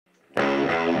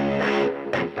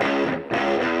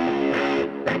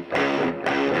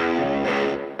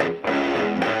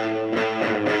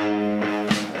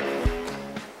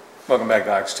back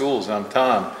to Ox Tools. I'm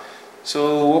Tom.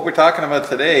 So what we're talking about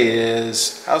today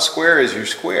is how square is your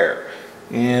square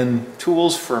and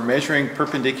tools for measuring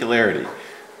perpendicularity.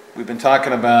 We've been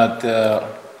talking about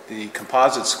the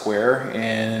composite square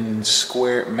and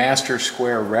master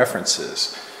square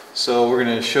references. So we're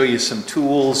going to show you some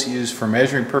tools used for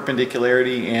measuring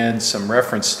perpendicularity and some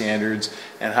reference standards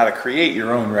and how to create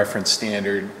your own reference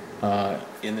standard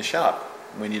in the shop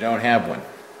when you don't have one.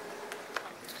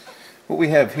 What we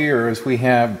have here is we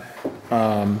have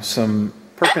some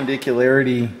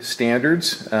perpendicularity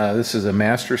standards. This is a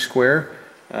master square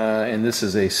and this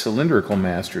is a cylindrical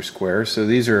master square. So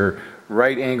these are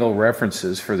right angle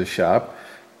references for the shop.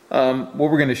 What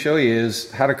we're going to show you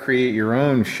is how to create your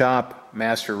own shop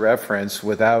master reference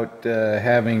without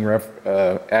having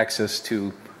access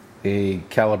to a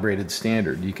calibrated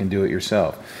standard. You can do it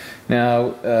yourself.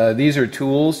 Now these are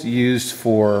tools used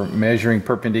for measuring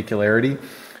perpendicularity.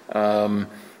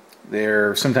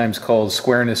 They're sometimes called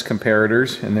squareness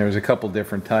comparators, and there's a couple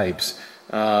different types.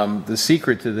 The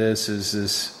secret to this is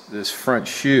this front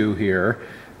shoe here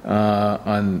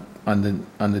on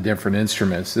the different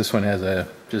instruments. This one has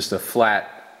just a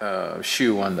flat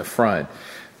shoe on the front,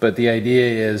 but the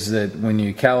idea is that when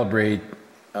you calibrate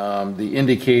the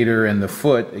indicator and the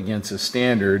foot against a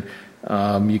standard,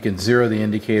 you can zero the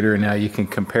indicator, and now you can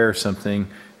compare something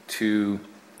to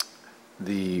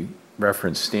the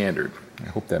reference standard. I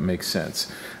hope that makes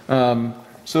sense.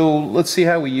 So let's see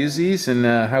how we use these and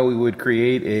how we would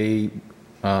create a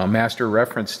master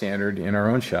reference standard in our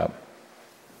own shop.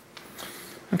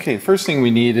 Okay, first thing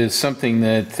we need is something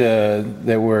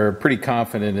that we're pretty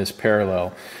confident is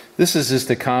parallel. This is just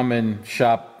a common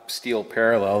shop steel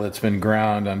parallel that's been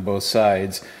ground on both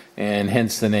sides, and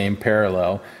hence the name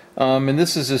parallel. And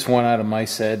this is just one out of my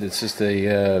set. It's just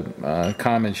a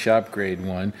common shop grade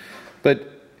one. But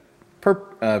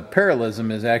parallelism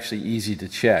is actually easy to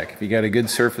check. If you got a good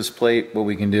surface plate, what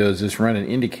we can do is just run an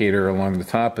indicator along the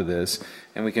top of this,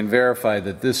 and we can verify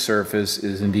that this surface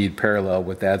is indeed parallel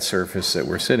with that surface that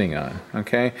we're sitting on.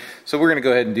 Okay, so we're going to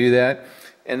go ahead and do that,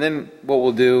 and then what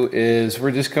we'll do is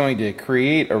we're just going to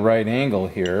create a right angle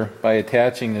here by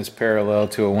attaching this parallel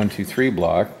to a 1, 2, 3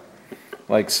 block,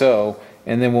 like so,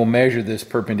 and then we'll measure this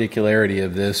perpendicularity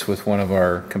of this with one of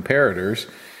our comparators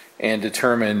and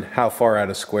determine how far out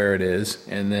of square it is,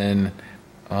 and then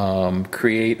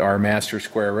create our master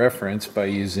square reference by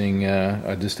using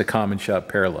just a common shop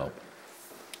parallel.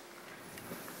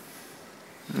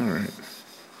 Alright,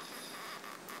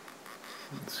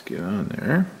 let's get on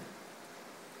there.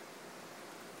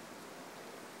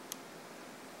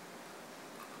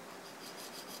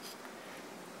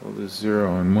 We'll just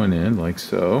zero on one end like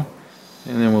so,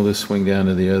 and then we'll just swing down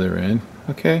to the other end.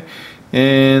 Okay,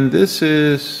 and this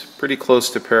is pretty close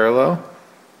to parallel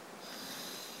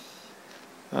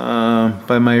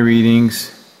by my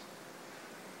readings.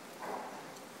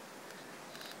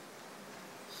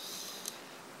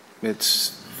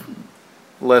 It's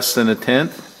less than a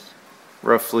tenth,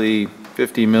 roughly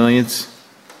 50 millionths.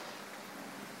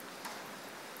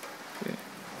 Okay.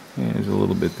 Yeah, there's a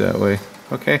little bit that way.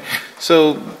 Okay,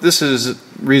 so this is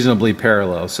reasonably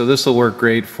parallel. So this will work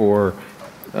great for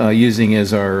using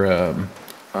as our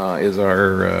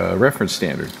reference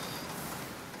standard.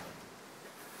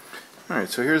 Alright,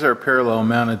 so here's our parallel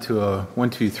mounted to a 1,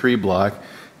 2, 3 block,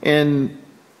 and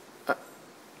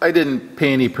I didn't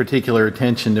pay any particular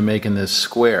attention to making this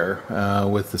square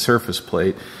with the surface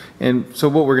plate. And so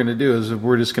what we're going to do is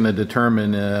we're just going to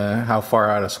determine how far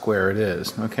out of square it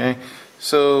is. Okay,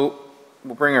 so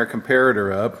we'll bring our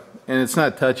comparator up, and it's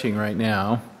not touching right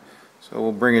now, so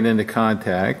we'll bring it into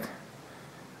contact.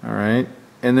 Alright,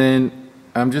 and then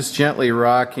I'm just gently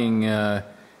rocking to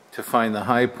find the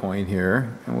high point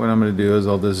here, and what I'm going to do is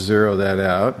I'll just zero that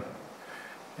out,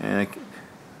 and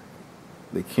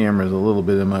the camera's a little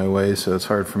bit in my way, so it's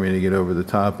hard for me to get over the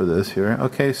top of this here.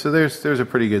 Okay, so there's a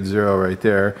pretty good zero right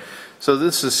there. So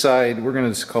this is side, we're going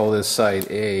to just call this side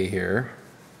A here.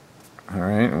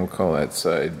 Alright, and we'll call that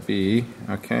side B.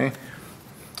 Okay,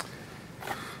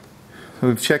 so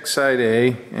we've checked side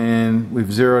A, and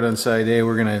we've zeroed on side A.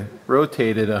 We're going to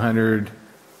rotate it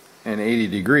 180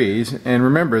 degrees, and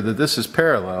remember that this is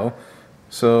parallel,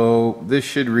 so this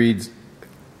should read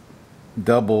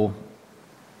double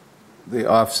the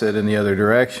offset in the other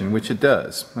direction, which it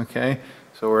does. Okay,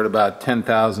 so we're at about 10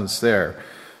 thousandths there.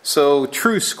 So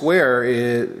true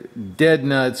square, dead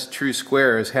nuts true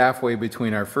square is halfway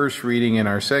between our first reading and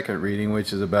our second reading,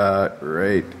 which is about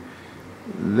right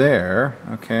there.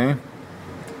 Okay,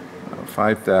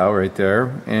 5 thou right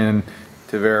there, and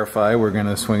to verify we're going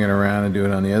to swing it around and do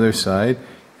it on the other side,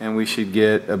 and we should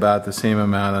get about the same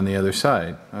amount on the other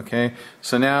side. Okay,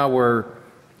 so now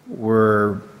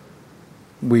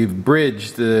we've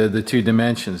bridged the two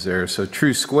dimensions there. So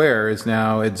true square is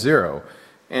now at 0.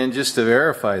 And just to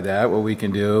verify that, what we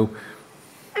can do,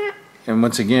 and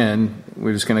once again,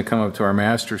 we're just going to come up to our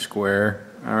master square,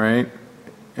 all right,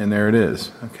 and there it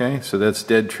is. Okay, so that's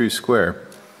dead true square.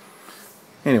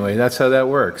 Anyway, that's how that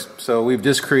works. So we've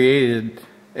just created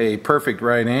a perfect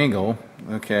right angle,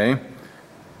 okay,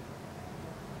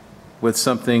 with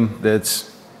something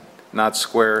that's not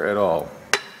square at all.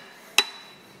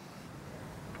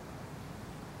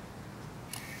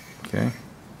 Okay,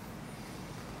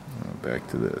 back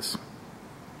to this.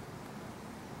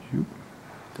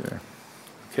 There.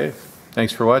 Okay,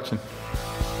 thanks for watching.